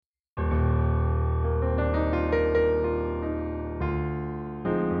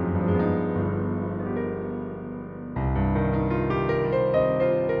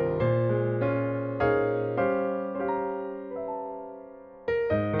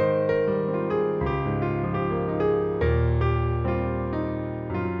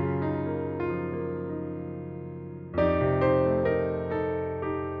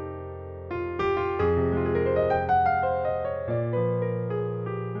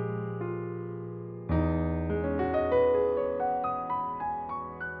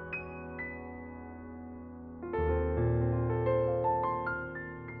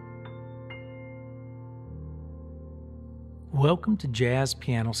Welcome to Jazz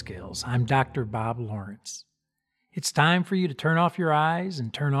Piano Skills. I'm Dr. Bob Lawrence. It's time for you to turn off your eyes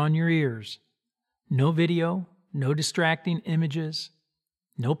and turn on your ears. No video, no distracting images,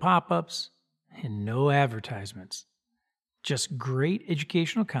 no pop-ups, and no advertisements. Just great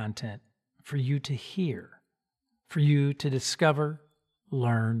educational content for you to hear, for you to discover,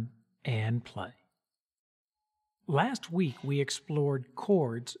 learn, and play. Last week we explored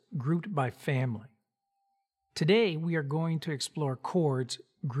chords grouped by family. Today we are going to explore chords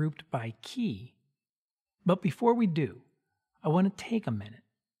grouped by key. But before we do, I want to take a minute,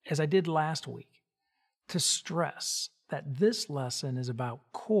 as I did last week, to stress that this lesson is about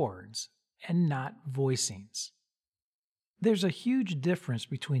chords and not voicings. There's a huge difference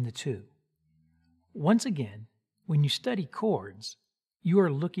between the two. Once again, when you study chords, you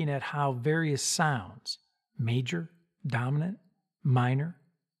are looking at how various sounds, major, dominant, minor,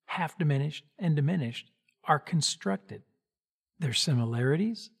 half diminished, and diminished, are constructed, their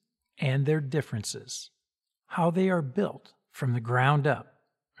similarities and their differences, how they are built from the ground up,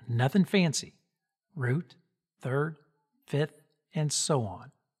 nothing fancy, root, third, fifth, and so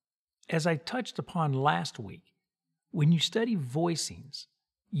on. As I touched upon last week, when you study voicings,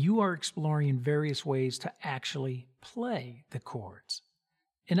 you are exploring various ways to actually play the chords.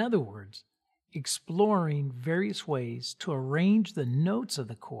 In other words, exploring various ways to arrange the notes of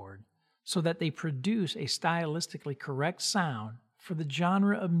the chord so that they produce a stylistically correct sound for the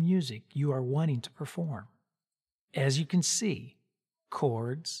genre of music you are wanting to perform. As you can see,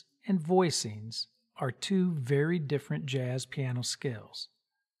 chords and voicings are two very different jazz piano skills.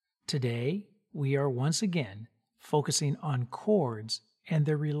 Today, we are once again focusing on chords and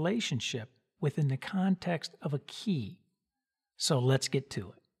their relationship within the context of a key. So let's get to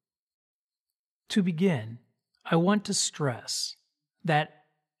it. To begin, I want to stress that,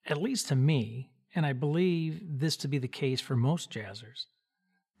 at least to me, and I believe this to be the case for most jazzers,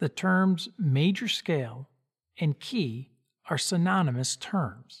 the terms major scale and key are synonymous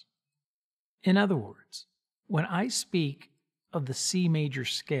terms. In other words, when I speak of the C major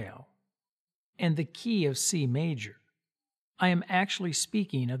scale and the key of C major, I am actually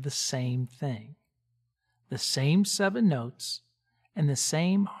speaking of the same thing. The same 7 notes and the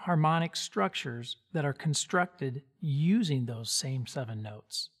same harmonic structures that are constructed using those same 7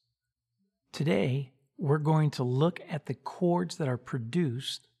 notes. Today, we're going to look at the chords that are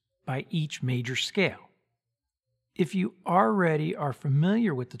produced by each major scale. If you already are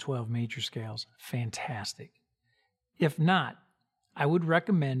familiar with the 12 major scales, fantastic. If not, I would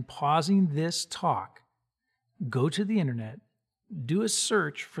recommend pausing this talk, go to the internet, do a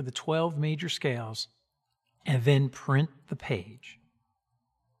search for the 12 major scales, and then print the page.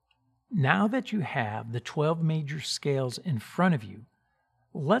 Now that you have the 12 major scales in front of you,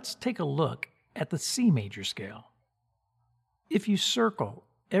 let's take a look at the C major scale. If you circle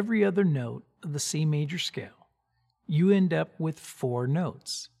every other note of the C major scale, you end up with 4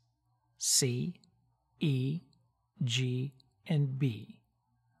 notes: C, E, G, and B,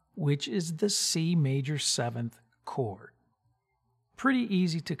 which is the C major 7th chord. Pretty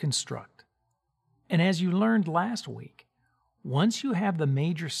easy to construct. And as you learned last week, once you have the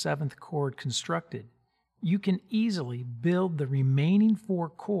major 7th chord constructed, you can easily build the remaining 4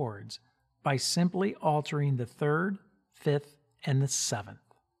 chords by simply altering the 3rd, 5th, and the 7th.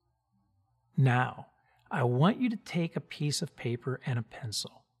 Now, I want you to take a piece of paper and a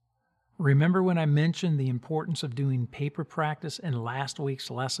pencil. Remember when I mentioned the importance of doing paper practice in last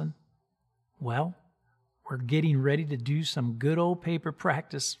week's lesson? Well, we're getting ready to do some good old paper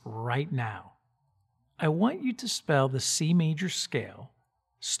practice right now. I want you to spell the C major scale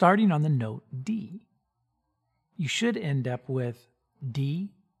starting on the note D. You should end up with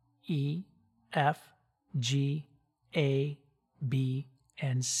D, E, F, G, A, B,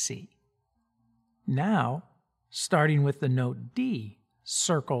 and C. Now, starting with the note D,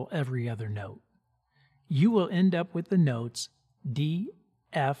 circle every other note. You will end up with the notes D,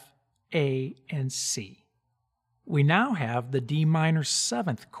 F, A, and C. We now have the D minor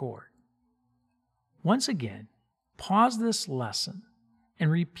 7th chord. Once again, pause this lesson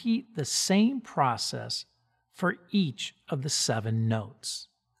and repeat the same process for each of the 7 notes.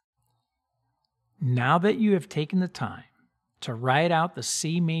 Now that you have taken the time to write out the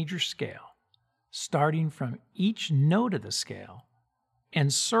C major scale, starting from each note of the scale,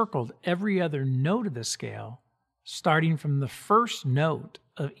 and circled every other note of the scale, starting from the first note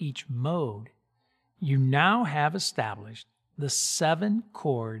of each mode, you now have established the 7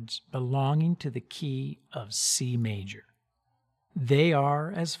 chords belonging to the key of C major. They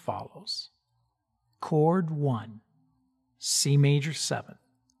are as follows: Chord 1, C major 7th,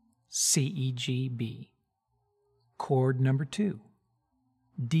 C, E, G, B. Chord number 2,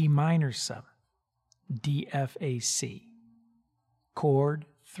 D minor 7th, D F A C. Chord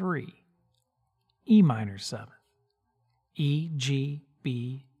 3, E minor 7th, E G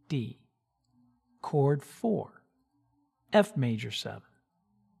B D. Chord 4, F major 7th,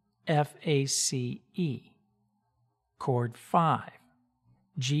 F A C E. Chord 5,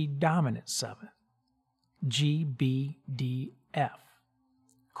 G dominant 7th, G B D F.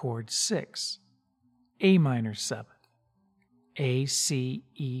 Chord 6, A minor 7th, A C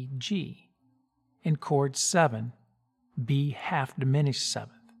E G. And chord 7, B half diminished 7th,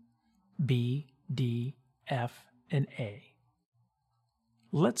 B D F and A.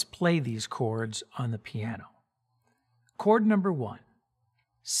 Let's play these chords on the piano. Chord number 1,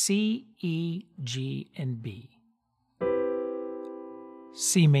 C, E, G, and B.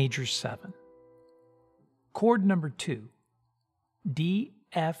 C major 7. Chord number 2, D,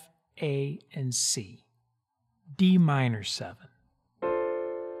 F, A, and C. D minor 7.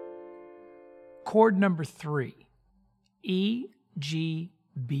 Chord number 3, E, G,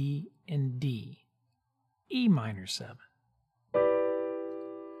 B, and D. E minor 7.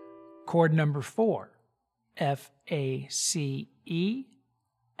 Chord number 4, F, A, C, E,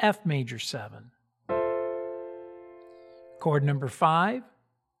 F major 7. Chord number 5,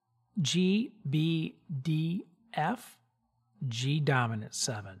 G, B, D, F, G dominant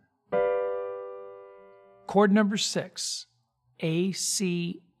 7. Chord number 6, A,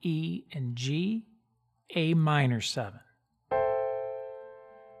 C, E, and G, A minor 7.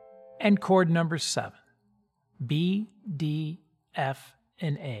 And chord number 7, B, D, F,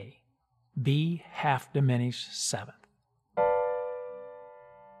 and A, B half diminished 7th.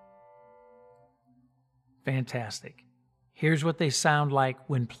 Fantastic. Here's what they sound like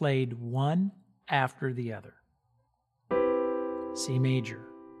when played one after the other. C major,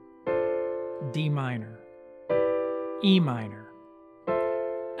 D minor, E minor,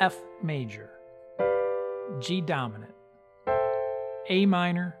 F major, G dominant, A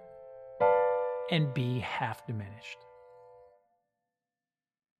minor, and B half diminished.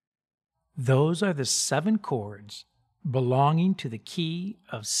 Those are the 7 chords belonging to the key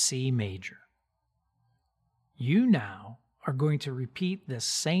of C major. You now are going to repeat this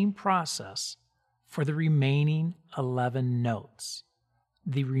same process for the remaining 11 notes,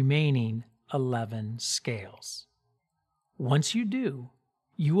 the remaining 11 scales. Once you do,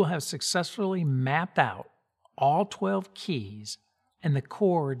 you will have successfully mapped out all 12 keys and the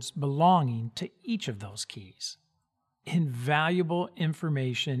chords belonging to each of those keys. Invaluable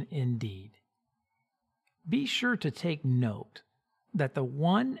information indeed. Be sure to take note that the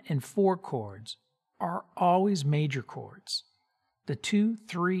 1 and 4 chords are always major chords. The 2,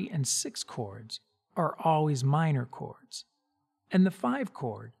 3, and 6 chords are always minor chords. And the 5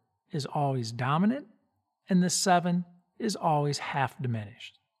 chord is always dominant, and the 7 is always half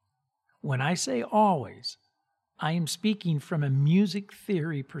diminished. When I say always, I am speaking from a music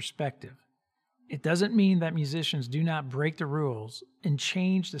theory perspective. It doesn't mean that musicians do not break the rules and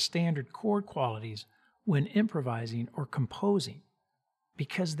change the standard chord qualities when improvising or composing,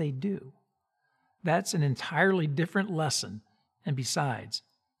 because they do. That's an entirely different lesson, and besides,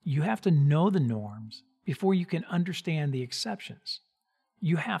 you have to know the norms before you can understand the exceptions.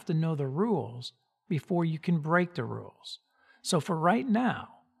 You have to know the rules before you can break the rules. So for right now,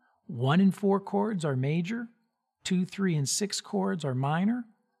 1 and 4 chords are major, 2, 3, and 6 chords are minor,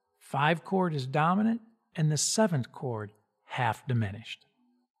 5 chord is dominant, and the 7th chord half diminished.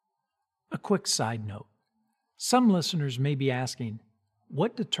 A quick side note. Some listeners may be asking,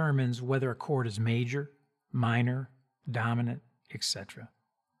 what determines whether a chord is major, minor, dominant, etc.?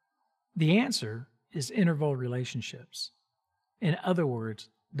 The answer is interval relationships. In other words,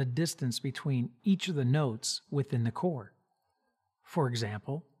 the distance between each of the notes within the chord. For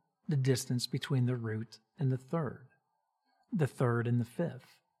example, the distance between the root and the third and the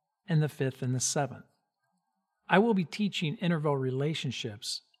fifth, and the 5th and the 7th. I will be teaching interval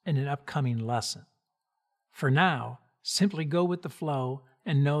relationships in an upcoming lesson. For now, simply go with the flow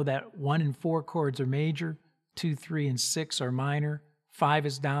and know that 1 and 4 chords are major, 2, 3, and 6 are minor, 5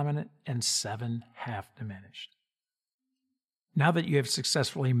 is dominant, and 7 half diminished. Now that you have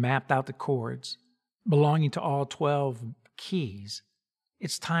successfully mapped out the chords belonging to all 12 keys,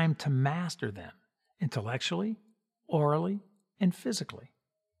 it's time to master them intellectually, orally, and physically.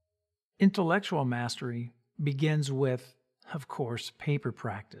 Intellectual mastery begins with, of course, paper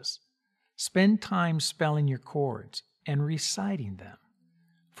practice. Spend time spelling your chords and reciting them.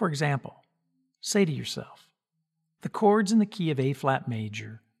 For example, say to yourself, the chords in the key of A flat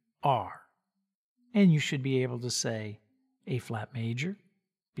major are, and you should be able to say A flat major,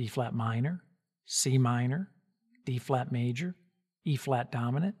 B flat minor, C minor, D flat major, E flat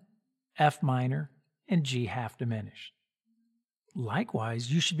dominant, F minor, and G half diminished.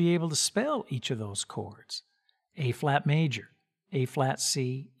 Likewise, you should be able to spell each of those chords. A flat major, A flat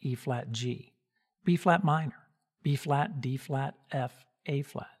C, E flat G, B flat minor, B flat, D flat, F, A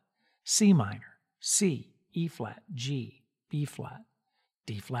flat, C minor, C, E flat, G, B flat,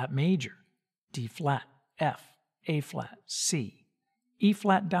 D flat major, D flat, F, A flat, C, E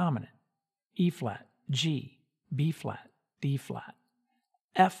flat dominant, E flat, G, B flat, D flat,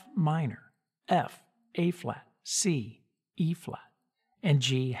 F minor, F, A flat, C, E flat, and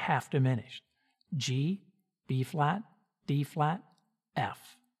G half diminished, G, B flat, D flat,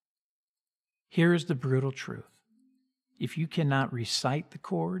 F. Here is the brutal truth. If you cannot recite the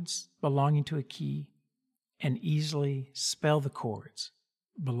chords belonging to a key and easily spell the chords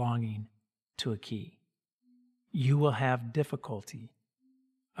belonging to a key, you will have difficulty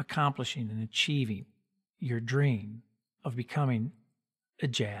accomplishing and achieving your dream of becoming a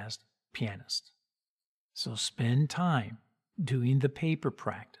jazz pianist. So spend time doing the paper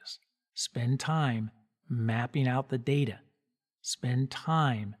practice. Spend time mapping out the data. Spend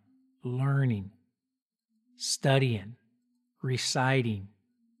time learning, studying, reciting,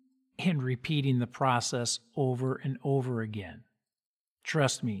 and repeating the process over and over again.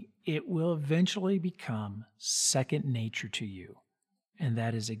 Trust me, it will eventually become second nature to you, and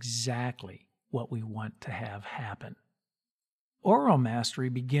that is exactly what we want to have happen. Oral mastery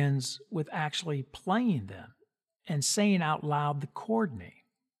begins with actually playing them and saying out loud the chord name.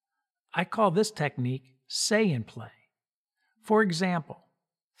 I call this technique say and play. For example,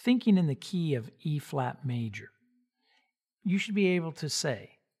 thinking in the key of E flat major, you should be able to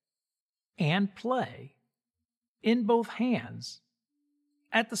say and play in both hands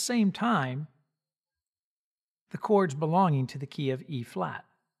at the same time the chords belonging to the key of E flat.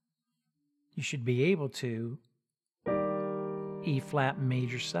 You should be able to E flat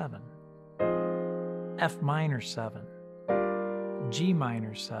major 7, F minor 7, G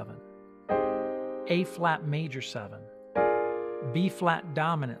minor 7, A flat major 7, B flat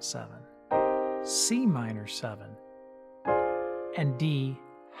dominant 7, C minor 7, and D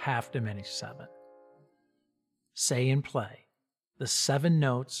half diminished 7. Say and play the 7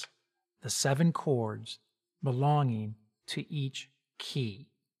 notes, the 7 chords belonging to each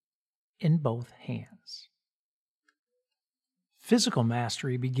key in both hands. Physical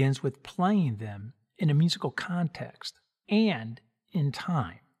mastery begins with playing them in a musical context and in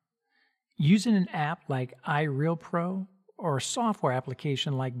time. Using an app like iRealPro or a software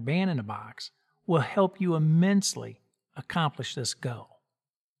application like Band in a Box will help you immensely accomplish this goal.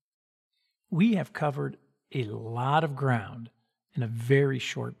 We have covered a lot of ground in a very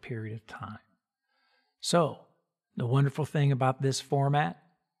short period of time. So, the wonderful thing about this format,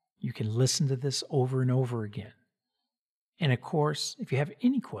 you can listen to this over and over again. And of course, if you have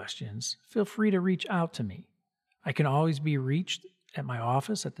any questions, feel free to reach out to me. I can always be reached at my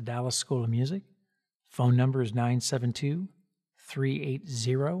office at the Dallas School of Music. Phone number is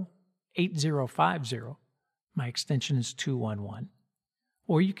 972-380-8050. My extension is 211.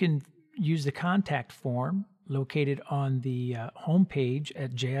 Or you can use the contact form located on the homepage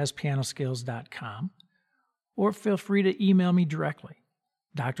at jazzpianoskills.com. Or feel free to email me directly,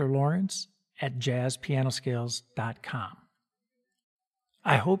 drlawrence@jazzpianoskills.com.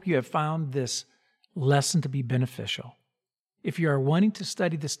 I hope you have found this lesson to be beneficial. If you are wanting to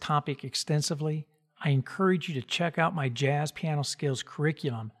study this topic extensively, I encourage you to check out my Jazz Piano Skills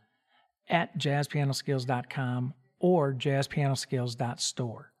curriculum at jazzpianoskills.com or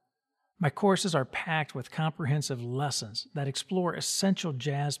jazzpianoskills.store. My courses are packed with comprehensive lessons that explore essential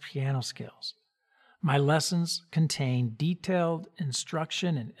jazz piano skills. My lessons contain detailed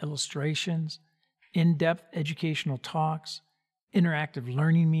instruction and illustrations, in-depth educational talks, interactive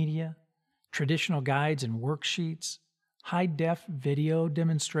learning media, traditional guides and worksheets, high-def video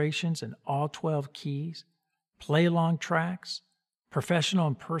demonstrations in all 12 keys, play-along tracks, professional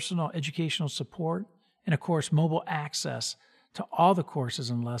and personal educational support, and of course, mobile access to all the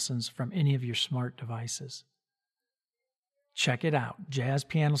courses and lessons from any of your smart devices. Check it out,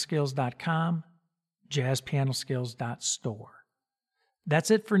 jazzpianoskills.com, jazzpianoskills.store.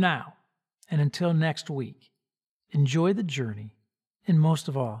 That's it for now, and until next week, enjoy the journey, and most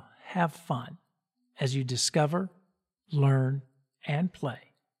of all, have fun as you discover, learn, and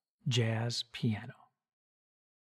play jazz piano.